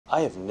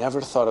I have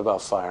never thought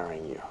about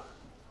firing you.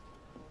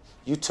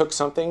 You took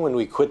something when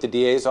we quit the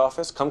DA's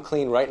office. Come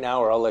clean right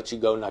now or I'll let you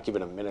go, not give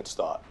it a minute's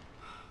thought.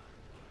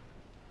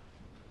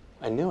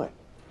 I knew it.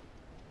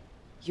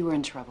 You were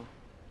in trouble.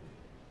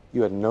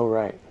 You had no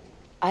right.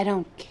 I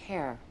don't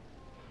care.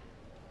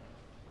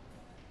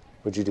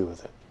 What'd you do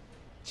with it?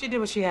 She did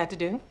what she had to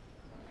do.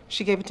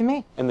 She gave it to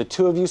me. And the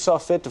two of you saw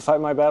fit to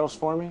fight my battles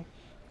for me?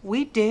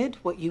 We did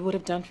what you would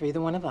have done for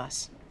either one of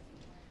us.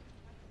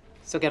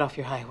 So get off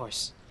your high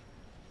horse.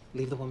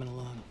 Leave the woman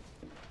alone.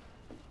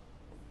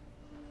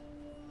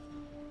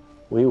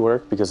 We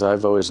work because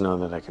I've always known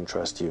that I can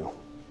trust you.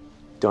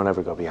 Don't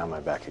ever go behind my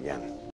back again.